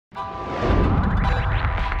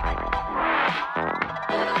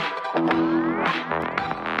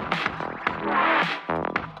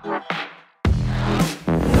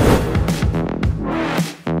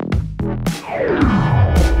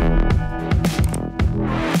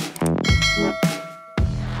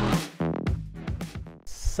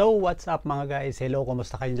So, what's up mga guys? Hello,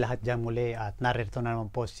 kumusta kayong lahat dyan muli? At narito na naman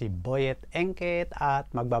po si Boyet Engket at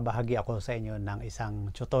magbabahagi ako sa inyo ng isang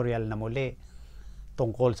tutorial na muli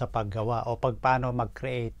tungkol sa paggawa o paano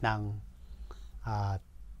mag-create ng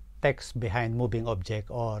text behind moving object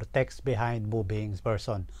or text behind moving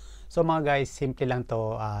person. So mga guys, simple lang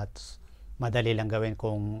to at madali lang gawin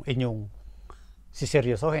kung inyong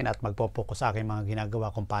siseryosohin at magpo-focus sa aking mga ginagawa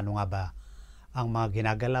kung paano nga ba ang mga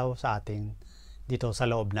ginagalaw sa ating dito sa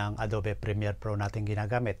loob ng Adobe Premiere Pro natin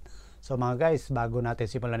ginagamit. So mga guys, bago natin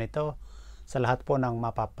simulan ito, sa lahat po ng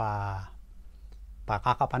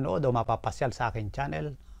makakapanood o mapapasyal sa aking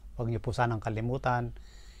channel, huwag niyo po sanang kalimutan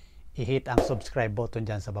i-hit ang subscribe button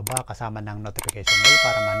dyan sa baba kasama ng notification bell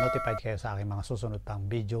para ma-notified kayo sa aking mga susunod pang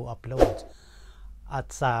video uploads.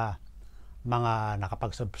 At sa mga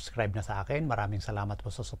nakapag-subscribe na sa akin, maraming salamat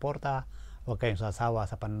po sa suporta. Huwag kayong sasawa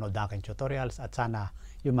sa panonood ng aking tutorials at sana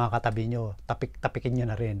yung mga katabi nyo, tapikin nyo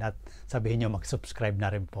na rin at sabihin nyo mag-subscribe na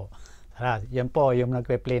rin po. Yan po, yung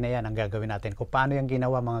nagpe-play na yan ang gagawin natin. Kung paano yung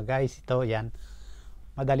ginawa mga guys, ito yan,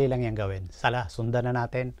 madali lang yan gawin. Sundan na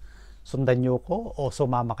natin. Sundan nyo ko o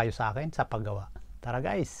sumama kayo sa akin sa paggawa. Tara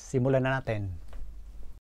guys, simulan na natin.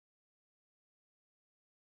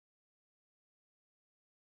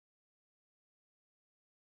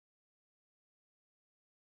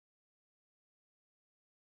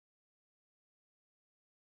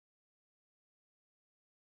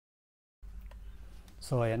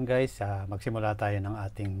 So ayan guys, magsimula tayo ng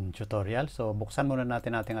ating tutorial. So buksan muna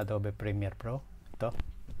natin ating Adobe Premiere Pro. Ito.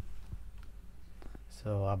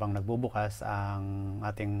 So habang nagbubukas ang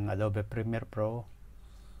ating Adobe Premiere Pro,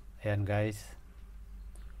 ayan guys.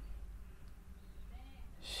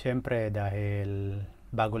 Siyempre dahil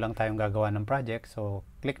bago lang tayong gagawa ng project, so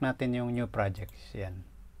click natin yung new projects. Yan.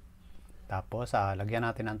 Tapos lagyan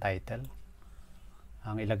natin ang title.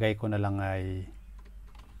 Ang ilagay ko na lang ay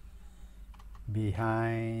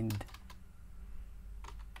behind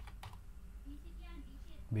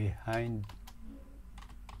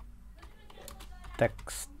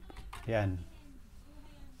text. Yan.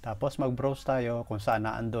 Tapos mag-browse tayo kung saan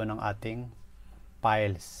naandun ang ating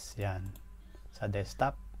files. Yan. Sa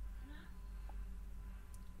desktop.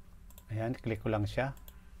 Ayan, click ko lang siya.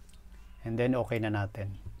 And then okay na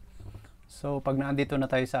natin. So pag naandito na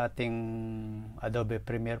tayo sa ating Adobe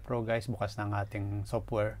Premiere Pro guys, bukas na ang ating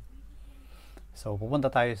software. So pupunta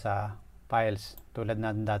tayo sa files tulad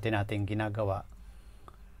na dati nating ginagawa.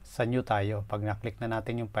 Sa new tayo. Pag na-click na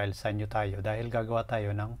natin yung file, sa new tayo dahil gagawa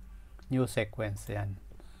tayo ng new sequence. Yan.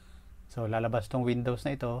 So lalabas tong windows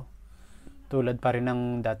na ito. Tulad pa rin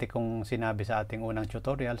ng dati kong sinabi sa ating unang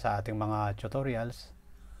tutorial, sa ating mga tutorials.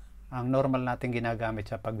 Ang normal natin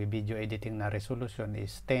ginagamit sa pag-video editing na resolution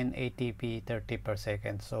is 1080p 30 per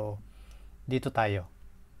second. So dito tayo.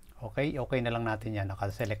 Okay na lang natin yan.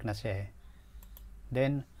 Naka-select na siya eh.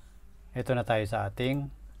 Then, ito na tayo sa ating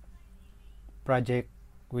project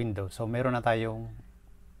window. So, meron na tayong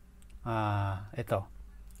ito,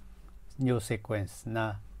 new sequence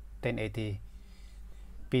na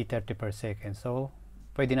 1080p 30 per second. So,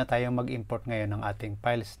 pwede na tayong mag-import ngayon ng ating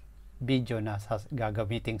files, video na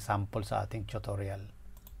gagamiting sample sa ating tutorial.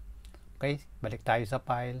 Okay, balik tayo sa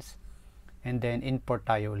files. And then, import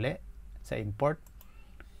tayo ulit sa import.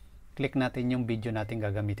 Click natin yung video natin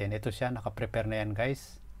gagamitin. Ito siya, naka-prepare na yan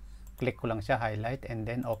guys. Click ko lang siya, highlight, and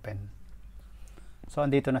then open. So,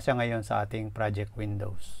 andito na siya ngayon sa ating project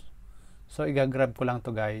windows. So, i-grab ko lang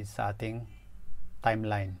to guys sa ating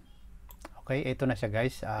timeline. Okay, ito na siya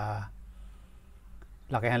guys.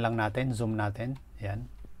 Lakihan lang natin, zoom natin. Yan.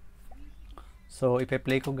 So,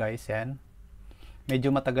 ipe-play ko guys, yan.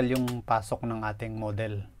 Medyo matagal yung pasok ng ating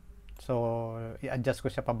model. So, i-adjust ko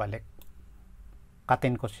siya pabalik.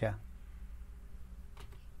 Cutin ko siya.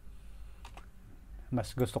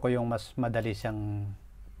 Mas gusto ko yung mas madali siyang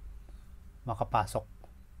makapasok.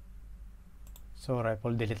 So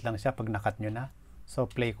rifle delete lang siya pag nakat nyo na. So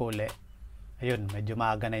play ko uli. Ayun, medyo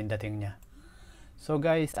maaga na yung dating niya. So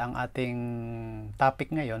guys, ang ating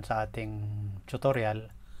topic ngayon sa ating tutorial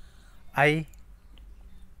ay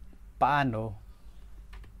paano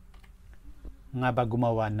nga ba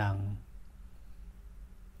gumawa ng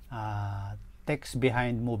text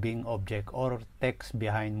behind moving object or text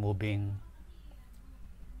behind moving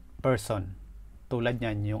person. Tulad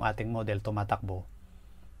nyan, yung ating model tumatakbo,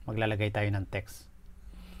 maglalagay tayo ng text.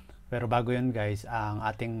 Pero bago yun guys, ang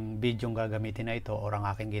ating video gagamitin na ito or ang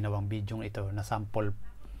aking ginawang video ito na sample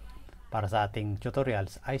para sa ating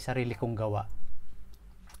tutorials ay sarili kong gawa.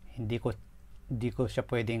 Hindi ko siya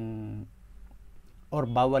pwedeng or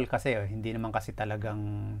bawal kasi, hindi naman kasi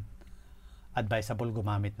talagang advisable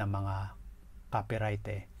gumamit ng mga copyright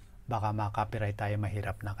baka ma-copyright tayo,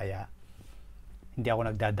 mahirap na, kaya hindi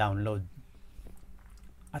ako nagda-download.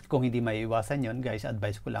 At kung hindi maiiwasan yon guys,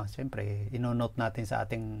 advice ko lang, siyempre inonote natin sa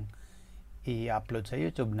ating i-upload sa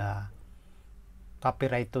YouTube na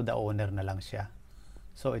copyright to the owner na lang siya.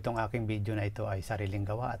 So itong aking video na ito ay sariling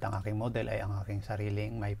gawa, at ang aking model ay ang aking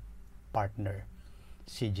sariling may partner,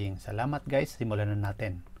 si Jing. Salamat guys, simulan na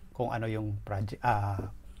natin kung ano yung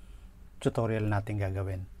tutorial natin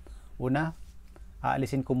gagawin. Una,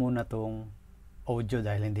 aalisin ko muna tong audio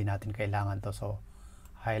dahil hindi natin kailangan to. So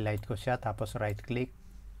highlight ko siya, tapos right click,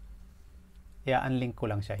 i-unlink ko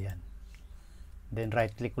lang siya, yan. Then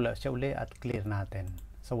right click ko lang siya uli at clear natin.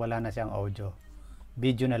 So wala na siyang audio,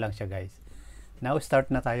 video na lang siya guys. Now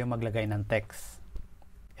start na tayo maglagay ng text.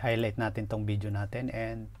 Highlight natin tong video natin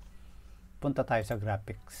and punta tayo sa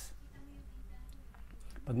graphics.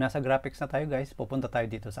 Pag nasa graphics na tayo guys, pupunta tayo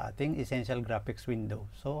dito sa ating essential graphics window.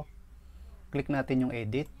 So click natin yung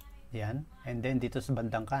edit, yan, and then dito sa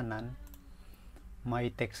bandang kanan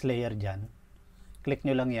may text layer dyan. Click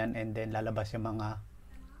nyo lang yan and then lalabas yung mga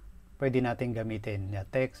pwede natin gamitin,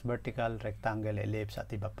 text, vertical, rectangle, ellipse at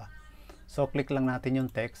iba pa. So click lang natin yung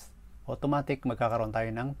text, automatic magkakaroon tayo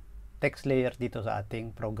ng text layer dito sa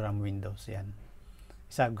ating program windows, yan.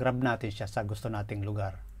 Grab natin siya sa gusto nating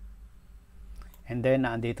lugar. And then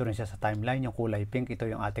naandito rin siya sa timeline, yung kulay pink, ito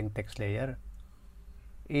yung ating text layer.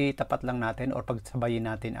 Itapat lang natin or pagsabayin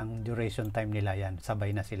natin ang duration time nila, yan,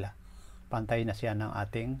 sabay na sila. Pantay na siya ng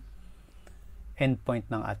ating endpoint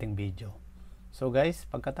ng ating video. So guys,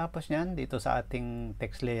 pagkatapos nyan, dito sa ating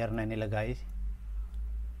text layer na nilagay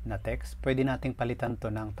na text, pwede nating palitan to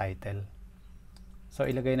ng title. So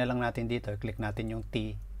ilagay na lang natin dito, click natin yung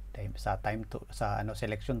T sa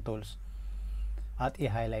selection tools at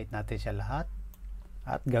i-highlight natin siya lahat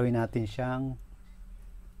at gawin natin siyang,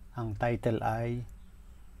 ang title ay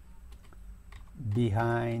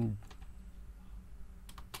behind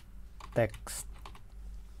text.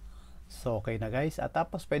 So okay na guys, at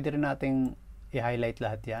tapos pwede rin nating i-highlight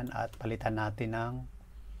lahat yan at palitan natin ng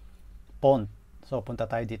font. So punta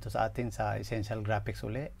tayo dito sa atin sa essential graphics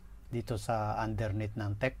uli, dito sa underneath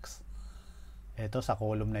ng text, ito sa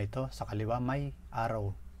column na ito, sa kaliwa may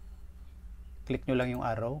arrow. Click nyo lang yung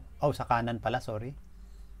arrow, sa kanan pala, sorry.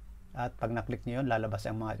 At pag na-click nyo yun, lalabas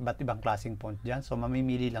ang mga iba't ibang klaseng font dyan. So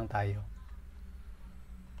mamimili lang tayo.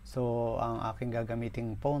 So ang aking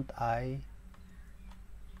gagamiting font ay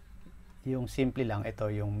yung simple lang, ito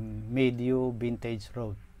yung Medio Vintage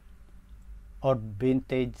Road or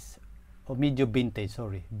Vintage o Medio Vintage,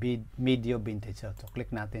 sorry, Medio Vintage. So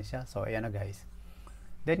click natin siya. So ayan na guys.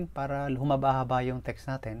 Then para humaba-haba yung text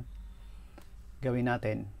natin, gawin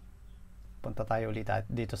natin, punta tayo ulit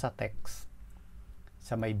dito sa text,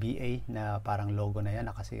 sa may BA na parang logo na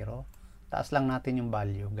yan, naka-0. Taas lang natin yung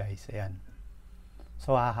value guys, ayan.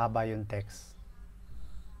 So hahaba yung text.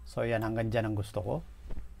 So ayan, hanggang dyan ang gusto ko.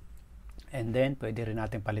 And then pwede rin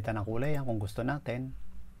natin palitan ng kulay yan kung gusto natin.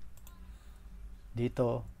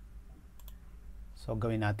 Dito, so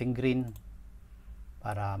gawin natin green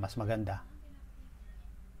para mas maganda.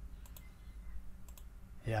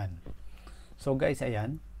 Ayan. So guys,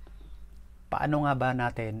 ayan. Paano nga ba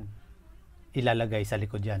natin ilalagay sa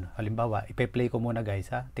likod yan? Halimbawa, ipe-play ko muna guys,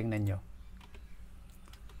 ha. Tingnan nyo.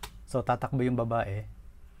 So tatakbo yung babae,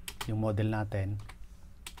 yung model natin.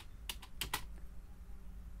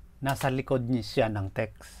 Nasa likod niya siya ng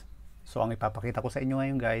text. So ang ipapakita ko sa inyo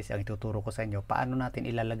ngayon guys, ang ituturo ko sa inyo, paano natin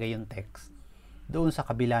ilalagay yung text doon sa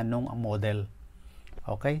kabila nung model.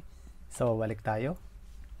 Okay? So balik tayo.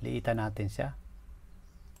 Liitan natin siya.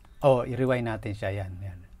 I-rewind natin siya. Yan.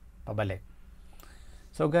 Pabalik.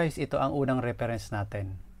 So guys, ito ang unang reference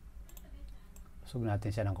natin. Usog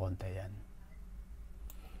natin siya ng konti. Yan.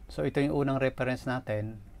 So ito yung unang reference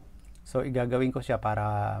natin. So igagawin ko siya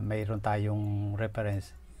para mayroon tayong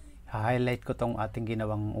reference. Highlight ko tong ating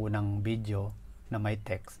ginawang unang video na may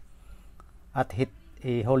text. At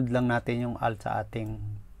i-hold lang natin yung Alt sa ating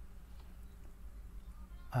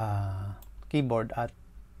keyboard at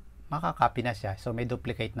makakopy na siya. So may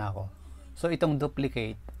duplicate na ako. So itong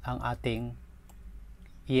duplicate ang ating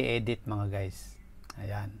i-edit mga guys.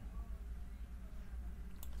 Ayan.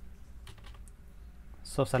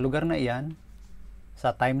 So sa lugar na iyan,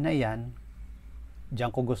 sa time na iyan,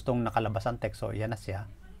 diyan ko gustong nakalabas ang text. So yan na siya.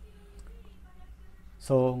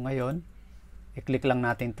 So ngayon, i-click lang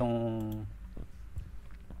natin tong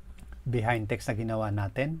behind text na ginawa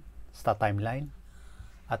natin sa timeline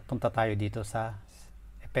at punta tayo dito sa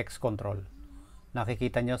effects control.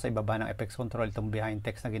 Nakikita nyo sa ibaba ng effects control itong behind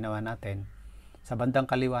text na ginawa natin. Sa bandang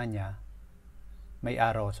kaliwa niya may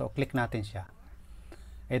arrow, so click natin siya.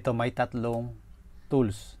 Ito may tatlong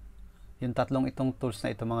tools, Yung tatlong itong tools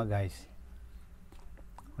na ito mga guys,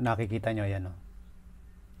 kung nakikita nyo, yan o,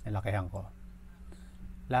 nilakihan ko.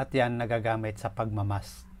 Lahat yan nagagamit sa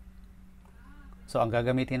pagmamas. So ang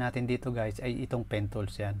gagamitin natin dito guys ay itong pen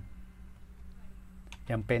tools yan.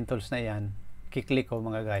 Yung pen tools na yan, kiklik ko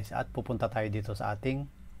mga guys at pupunta tayo dito sa ating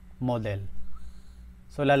model.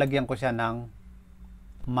 So lalagyan ko siya ng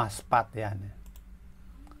mask pot yan.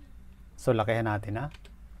 So lakihan natin ha.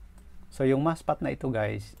 So yung mask pot na ito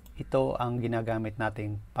guys, ito ang ginagamit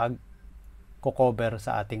nating pag cover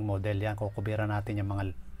sa ating model yan. Kukubiran natin yung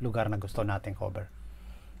mga lugar na gusto nating cover.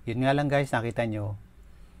 Yun nga lang guys, nakita nyo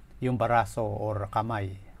yung baraso or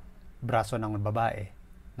kamay, braso ng babae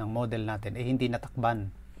ng model natin hindi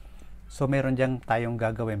natakban. So meron dyan tayong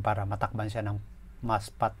gagawin para matakban siya ng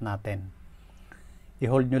mask pot natin.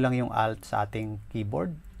 I-hold nyo lang yung alt sa ating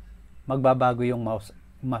keyboard, magbabago yung mouse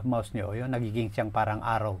nyo, yun, nagiging siyang parang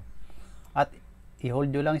arrow, at i-hold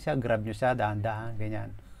nyo lang siya, grab nyo siya dahan-dahan,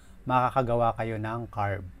 ganyan, makakagawa kayo ng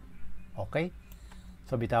carve. Okay,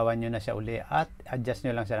 so bitawan nyo na siya uli at adjust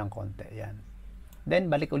nyo lang siya ng konti. Yan, then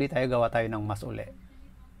balik uli tayo, gawa tayo ng mas uli.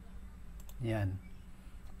 Yan.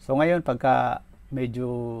 So ngayon pagka medyo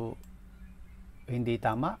hindi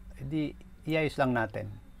tama, edi iayos lang natin.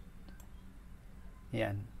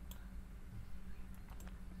 Yan.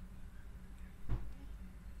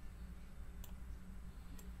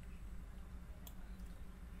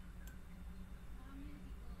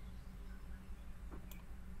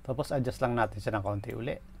 Tapos adjust lang natin siya ng konti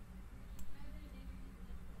uli.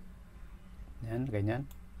 Yan, ganyan.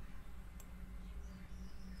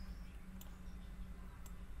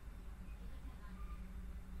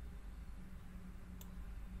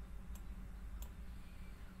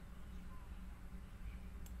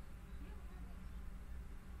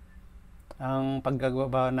 Ang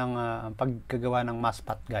paggagawa ng mask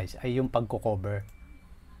pot guys ay yung pagko-cover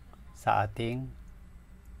sa ating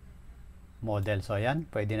model. So yan,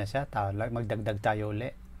 pwede na siya. Magdagdag tayo uli.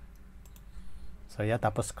 So yan,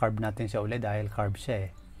 tapos carve natin siya uli dahil carve siya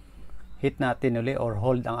eh. Hit natin uli or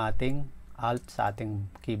hold ang ating alt sa ating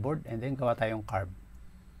keyboard and then gawa tayong carve.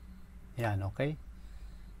 Yan, okay.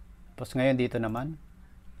 Tapos ngayon dito naman,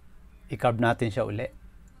 i-carve natin siya uli.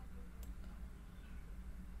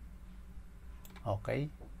 Okay.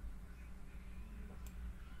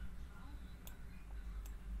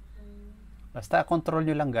 Basta control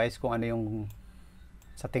nyo lang guys kung ano yung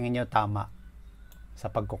sa tingin nyo tama sa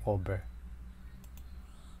pagko-cover.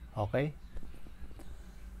 Okay.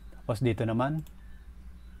 Tapos dito naman.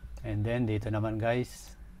 And then dito naman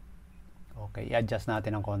guys. Okay. I-adjust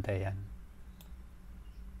natin ng konti yan.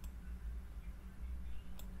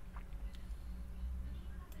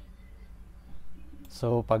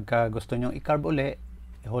 So pagka gusto nyo i-carve uli,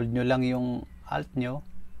 i-hold nyo lang yung alt nyo,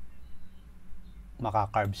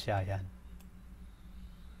 maka-carve siya. Yan.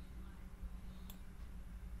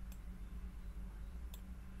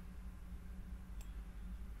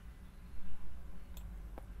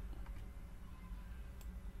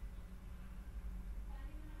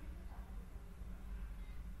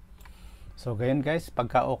 So gayon guys,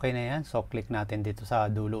 pagka okay na yan, so click natin dito sa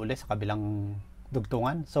dulo ulit sa kabilang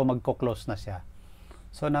dugtungan. So magko-close na siya.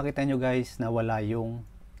 So nakita nyo guys na wala yung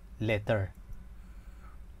letter.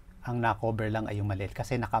 Ang na-cover lang ay yung maliit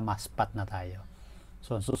kasi naka-mask pot na tayo.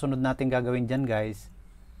 So susunod natin gagawin dyan guys,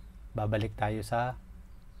 babalik tayo sa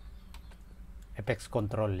effects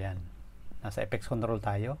control. Yan. Nasa effects control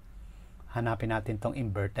tayo. Hanapin natin tong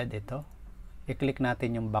inverted ito. I-click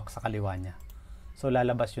natin yung box sa kaliwa niya. So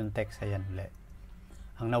lalabas yung text. Ayan ulit.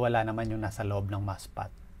 Ang nawala naman yung nasa loob ng mask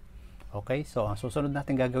pot. Okay, so ang susunod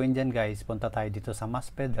natin gagawin dyan guys, punta tayo dito sa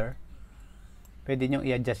mask feather. Pwede nyo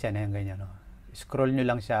i-adjust yan, ayan, ganyan, no? Scroll nyo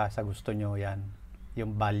lang siya sa gusto nyo, yan,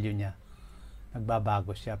 yung value nya,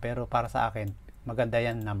 nagbabago siya, pero para sa akin maganda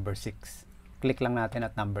yan, number 6. Click lang natin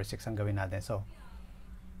at number 6 ang gawin natin. So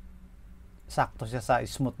sakto siya sa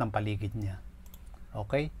smooth ng paligid nya.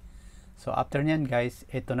 Okay, so after nyan guys,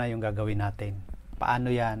 ito na yung gagawin natin.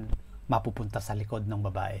 Paano yan mapupunta sa likod ng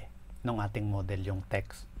babae ng ating model, yung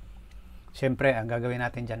text. Siyempre, ang gagawin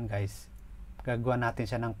natin dyan guys, gagawa natin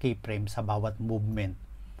siya ng keyframe sa bawat movement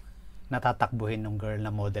na tatakbuhin ng girl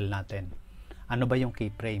na model natin. Ano ba yung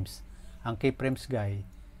keyframes? Ang keyframes guys,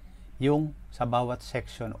 yung sa bawat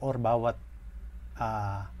section or bawat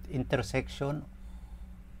intersection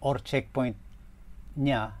or checkpoint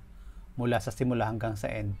niya mula sa simula hanggang sa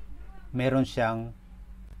end, meron siyang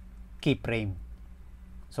keyframe.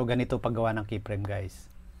 So ganito paggawa ng keyframe guys.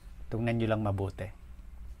 Tingnan nyo lang mabuti.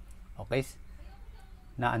 Okay,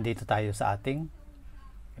 na andito tayo sa ating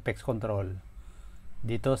effects control,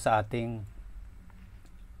 dito sa ating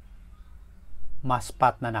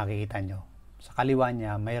mousepad na nakikita nyo. Sa kaliwa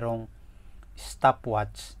niya, mayroong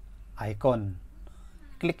stopwatch icon.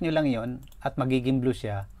 Click nyo lang yon at magiging blue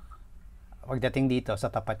siya. Pagdating dito sa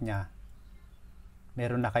tapat niya,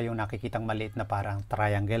 meron na kayong nakikitang maliit na parang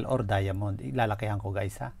triangle or diamond. Ilalakihan ko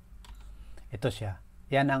guys ha. Ito siya.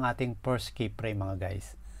 Yan ang ating first keyframe mga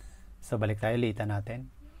guys. So balik tayo, litan natin.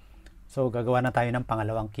 So gagawa na tayo ng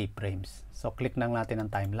pangalawang keyframes. So click lang natin ang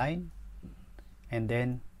timeline. And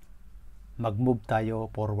then mag-move tayo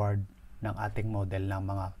forward ng ating model ng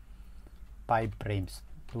mga 5 frames.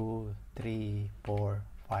 2, 3, 4,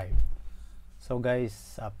 5. So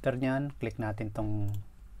guys, after nyan, click natin tong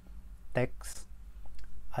text.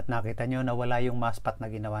 At nakita nyo na wala yung mousepad na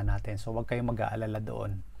ginawa natin. So huwag kayong mag-aalala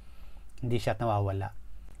doon. Hindi siya nawawala.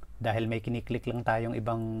 Dahil may kiniklik lang tayong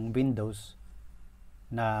ibang windows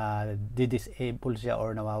na di-disable siya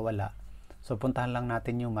or nawawala. So puntahan lang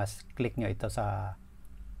natin yung mouse. Click nyo ito sa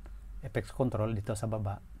effects control dito sa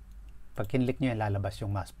baba. Pag kinlik nyo yan, lalabas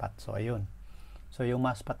yung mousepad. So ayun. So yung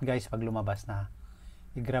mousepad guys, pag lumabas na,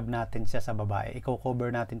 i-grab natin siya sa babae.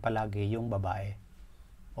 I-cover natin palagi yung babae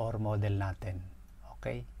or model natin.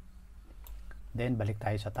 Okay? Then balik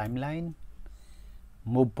tayo sa timeline.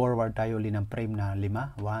 Move forward tayo ulit ng frame na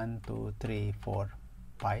 5. 1, 2, 3, 4,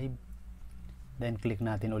 5. Then click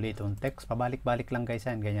natin ulit itong text. Pabalik-balik lang guys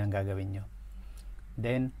yan. Ganyan ang gagawin nyo.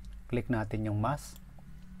 Then click natin yung mouse.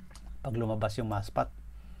 Pag lumabas yung mousepad,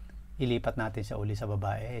 ilipat natin siya uli sa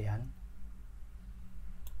babae. Ayan.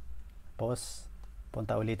 Pause.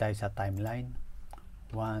 Punta uli tayo sa timeline.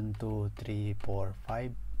 1, 2, 3, 4,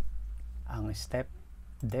 5. Ang step.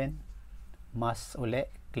 Then, mouse uli.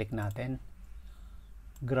 Click natin.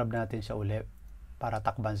 Grab natin siya uli para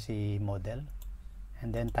takban si model. And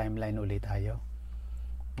then, timeline uli tayo.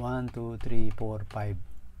 1, 2, 3, 4, 5.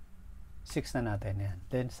 6 na natin. Yan.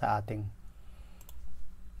 Then, sa ating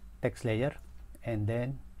text layer. And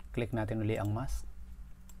then, click natin uli ang mask.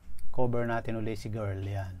 Cover natin uli si girl.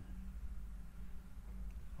 Yan.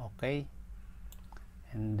 Okay.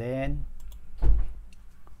 And then,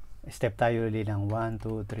 step tayo uli ng 1,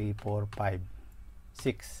 2, 3, 4, 5,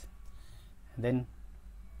 6. And then,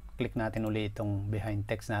 click natin uli itong behind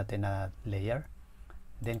text natin na layer.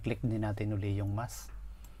 Then, click din natin uli yung mask.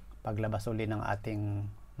 Paglabas uli ng ating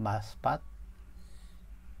mask path,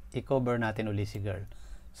 i-cover natin uli si girl.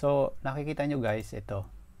 So, nakikita nyo guys, ito,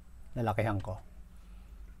 nalakihan ko.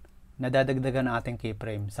 Nadadagdagan ang ating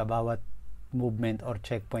keyframe sa bawat movement or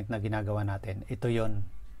checkpoint na ginagawa natin. Ito yon.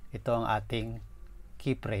 Ito ang ating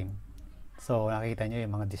keyframe. So, nakikita nyo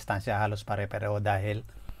yung mga distansya halos pare-pareho dahil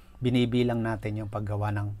binibilang natin yung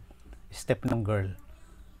paggawa ng step ng girl.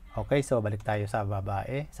 Okay, so balik tayo sa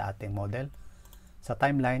babae, sa ating model. Sa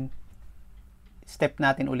timeline, step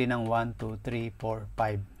natin uli ng 1, 2, 3, 4,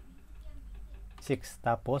 5, 6.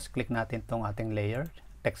 Tapos, click natin tong ating layer,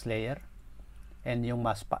 text layer. And yung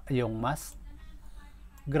mask.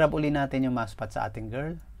 Grab uli natin yung mousepad sa ating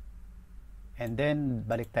girl. And then,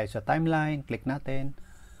 balik tayo sa timeline. Click natin.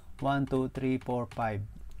 1, 2, 3, 4,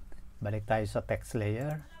 5. Balik tayo sa text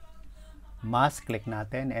layer. Mask, click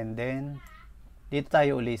natin. And then, dito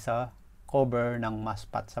tayo uli sa cover ng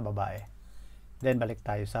mousepad sa babae. Then, balik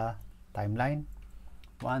tayo sa timeline.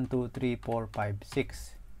 1, 2, 3, 4, 5,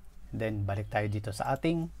 6. Then, balik tayo dito sa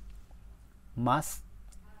ating mask.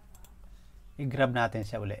 I-grab natin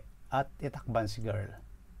siya uli. At itakban si girl.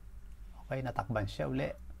 Okay, natakban siya uli.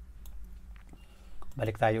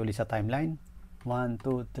 Balik tayo uli sa timeline. 1,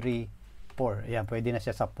 2, 3, 4. Ayan, pwede na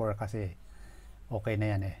siya sa 4 kasi okay na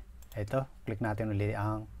yan eh. Ito, click natin uli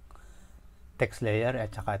ang text layer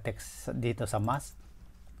at saka text dito sa mask.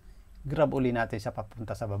 Grab uli natin siya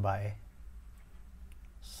papunta sa babae.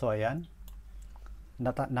 So, ayan.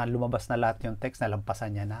 Na lumabas na lahat yung text,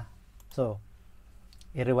 nalampasan niya na. So,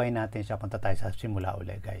 i-rewind natin siya, punta tayo sa simula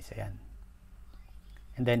uli guys. Ayan.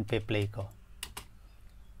 And then, play ko.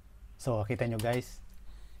 So, kita nyo guys,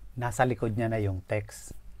 nasa likod niya na yung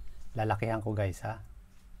text. Lalakihan ko guys ha.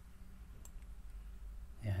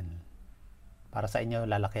 Ayan. Para sa inyo,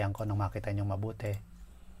 lalakihan ko nang makita nyo mabuti.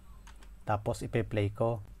 Tapos, ipe-play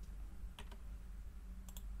ko.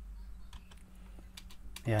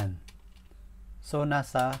 Ayan. So,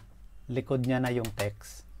 nasa likod niya na yung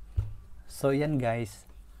text. So, yan guys,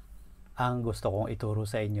 ang gusto kong ituro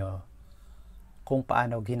sa inyo kung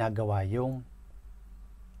paano ginagawa yung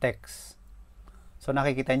text. So,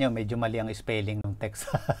 nakikita nyo, medyo mali ang spelling ng text.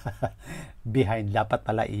 Behind, dapat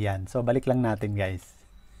pala iyan. So, balik lang natin guys.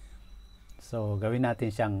 So, gawin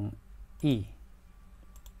natin siyang E.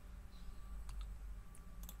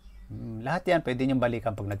 Lahat yan, pwede nyo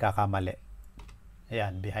balikan pag nagkakamali.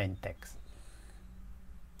 Ayan, behind text.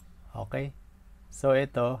 Okay. So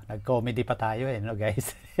ito, nag-comedy pa tayo no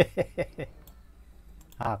guys.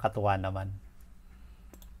 Nakakatuwa naman.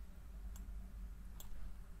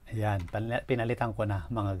 Ayan, pinalitan ko na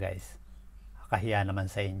mga guys. Kahiya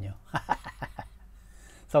naman sa inyo.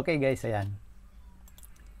 So okay guys, ayan.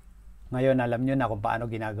 Ngayon alam nyo na kung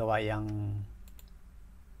paano ginagawa yung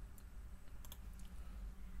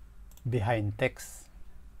behind text.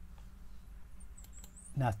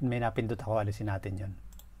 May napindot ako, alisin natin yun.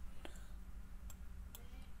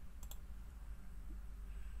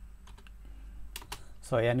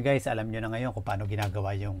 So ayan guys, alam nyo na ngayon kung paano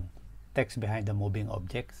ginagawa yung text behind the moving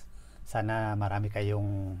objects. Sana marami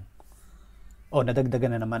kayong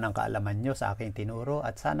nadagdagan na naman ang kaalaman nyo sa aking tinuro,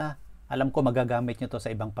 at sana alam ko magagamit nyo to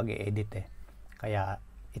sa ibang pag-i-edit kaya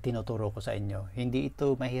itinuturo ko sa inyo. Hindi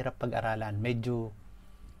ito mahirap pag-aralan, medyo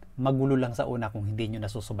magulo lang sa una kung hindi nyo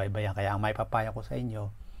nasusubaybayan, kaya ang may papaya ko sa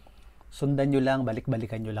inyo, sundan nyo lang,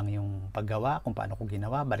 balik-balikan nyo lang yung paggawa, kung paano ko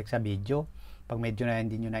ginawa, balik sa video. Pag medyo na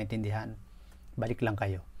hindi nyo naintindihan, balik lang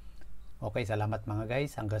kayo. Okay, salamat mga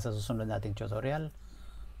guys. Hanggang sa susunod nating tutorial.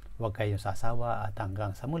 Huwag kayong sasawa at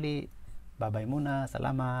hanggang sa muli. Bye-bye muna.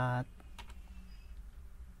 Salamat.